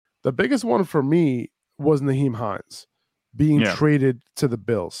The biggest one for me was Nyheim Hines being Yeah. traded to the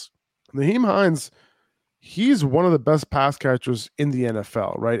Bills. Nyheim Hines, he's one of the best pass catchers in the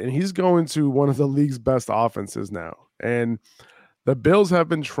NFL, right? And he's going to one of the league's best offenses now. And the Bills have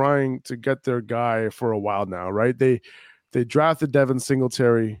been trying to get their guy for a while now, right? They drafted Devin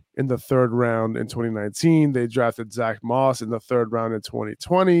Singletary in the third round in 2019. They drafted Zach Moss in the third round in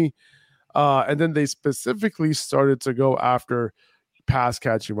 2020. And then they specifically started to go after pass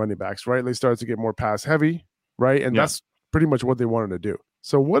catching running backs, right? They started to get more pass heavy, right? And Yeah. that's pretty much what they wanted to do.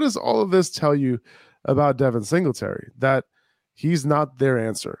 So, what does all of this tell you about Devin Singletary? That he's not their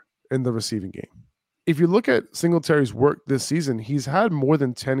answer in the receiving game. If you look at Singletary's work this season, he's had more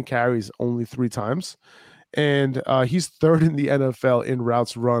than 10 carries only 3 times. And he's third in the NFL in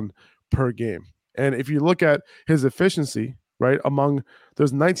routes run per game. And if you look at his efficiency, right,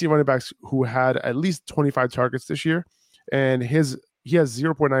 there's 19 running backs who had at least 25 targets this year, and he has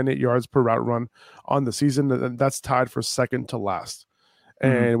 0.98 yards per route run on the season, and that's tied for second to last.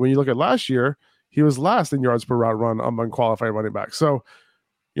 And when you look at last year, he was last in yards per route run among qualified running backs. So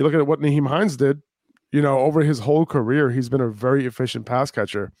you look at what Nyheim Hines did, over his whole career, he's been a very efficient pass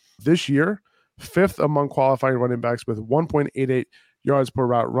catcher. This year, fifth among qualifying running backs with 1.88 yards per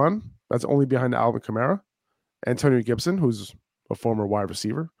route run. That's only behind Alvin Kamara, Antonio Gibson, who's a former wide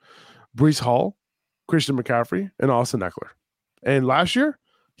receiver, Breece Hall, Christian McCaffrey, and Austin Eckler. And last year,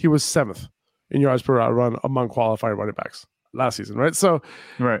 he was seventh in yards per route run among qualifying running backs last season, right? So,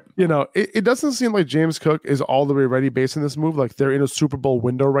 right. It doesn't seem like James Cook is all the way ready based on this move. Like they're in a Super Bowl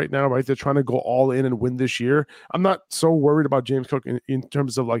window right now, right? They're trying to go all in and win this year. I'm not so worried about James Cook in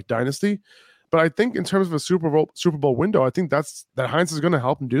terms of like dynasty, but I think in terms of a Super Bowl window, I think that Hines is going to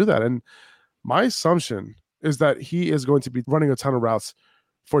help him do that. And my assumption is that he is going to be running a ton of routes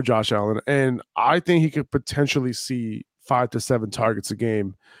for Josh Allen, and I think he could potentially see 5 to 7 targets a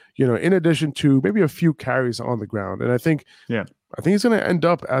game, in addition to maybe a few carries on the ground. And I think he's going to end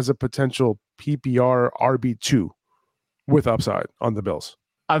up as a potential PPR RB2 with upside on the Bills.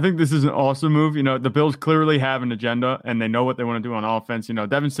 I think this is an awesome move. The Bills clearly have an agenda and they know what they want to do on offense.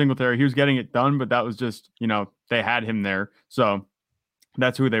 Devin Singletary, he was getting it done, but that was just, they had him there. So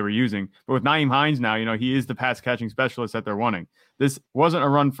that's who they were using. But with Nyheim Hines now, he is the pass catching specialist that they're wanting. This wasn't a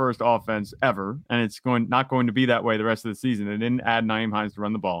run first offense ever, and it's not going to be that way the rest of the season. They didn't add Nyheim Hines to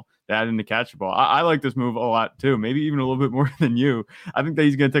run the ball. They added him to catch the ball. I like this move a lot too, maybe even a little bit more than you. I think that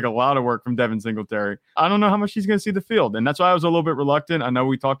he's going to take a lot of work from Devin Singletary. I don't know how much he's going to see the field, and that's why I was a little bit reluctant. I know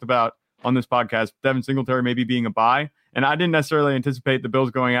we talked about on this podcast Devin Singletary maybe being a buy, and I didn't necessarily anticipate the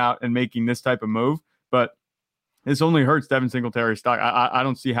Bills going out and making this type of move, but this only hurts Devin Singletary's stock. I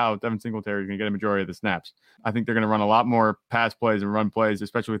don't see how Devin Singletary is going to get a majority of the snaps. I think they're going to run a lot more pass plays and run plays,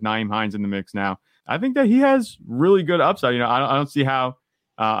 especially with Nyheim Hines in the mix now. I think that he has really good upside. I don't see how.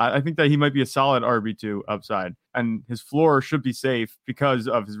 I think that he might be a solid RB2 upside, and his floor should be safe because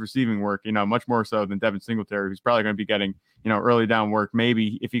of his receiving work, much more so than Devin Singletary, who's probably going to be getting, early down work.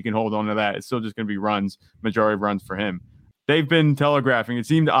 Maybe if he can hold on to that, it's still just going to be majority of runs for him. They've been telegraphing. It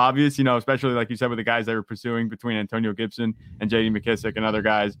seemed obvious, especially like you said with the guys they were pursuing between Antonio Gibson and J.D. McKissick and other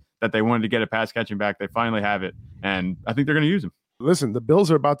guys, that they wanted to get a pass catching back. They finally have it, and I think they're going to use him. Listen, the Bills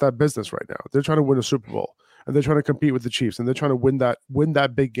are about that business right now. They're trying to win a Super Bowl, and they're trying to compete with the Chiefs, and they're trying to win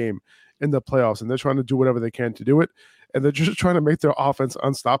that big game in the playoffs, and they're trying to do whatever they can to do it, and they're just trying to make their offense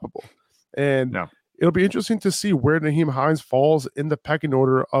unstoppable. And it'll be interesting to see where Nyheim Hines falls in the pecking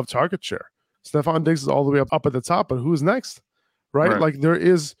order of target share. Stefon Diggs is all the way up at the top, but who's next? Right? Like there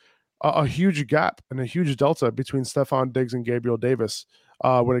is a huge gap and a huge delta between Stefon Diggs and Gabriel Davis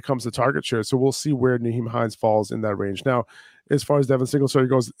when it comes to target share. So we'll see where Nyheim Hines falls in that range. Now, as far as Devin Singletary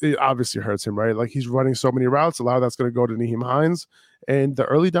goes, it obviously hurts him, right? Like he's running so many routes. A lot of that's going to go to Nyheim Hines. And the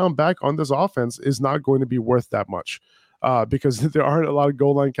early down back on this offense is not going to be worth that much because there aren't a lot of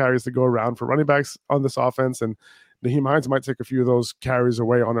goal line carries to go around for running backs on this offense. And Nyheim Hines might take a few of those carries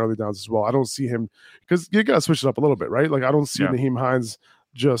away on early downs as well. I don't see him because you got to switch it up a little bit, right? Like I don't see Nyheim Hines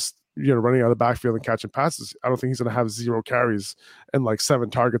just running out of the backfield and catching passes. I don't think he's going to have 0 carries and like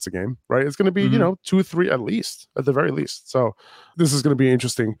 7 targets a game, right? It's going to be 2, 3 at the very least. So this is going to be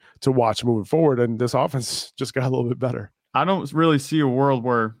interesting to watch moving forward. And this offense just got a little bit better. I don't really see a world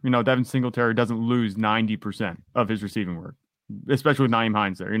where Devin Singletary doesn't lose 90% of his receiving work, especially with Nyheim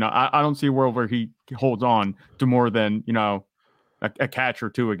Hines there. I don't see a world where he holds on to more than, a catch or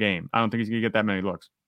 2 a game. I don't think he's going to get that many looks.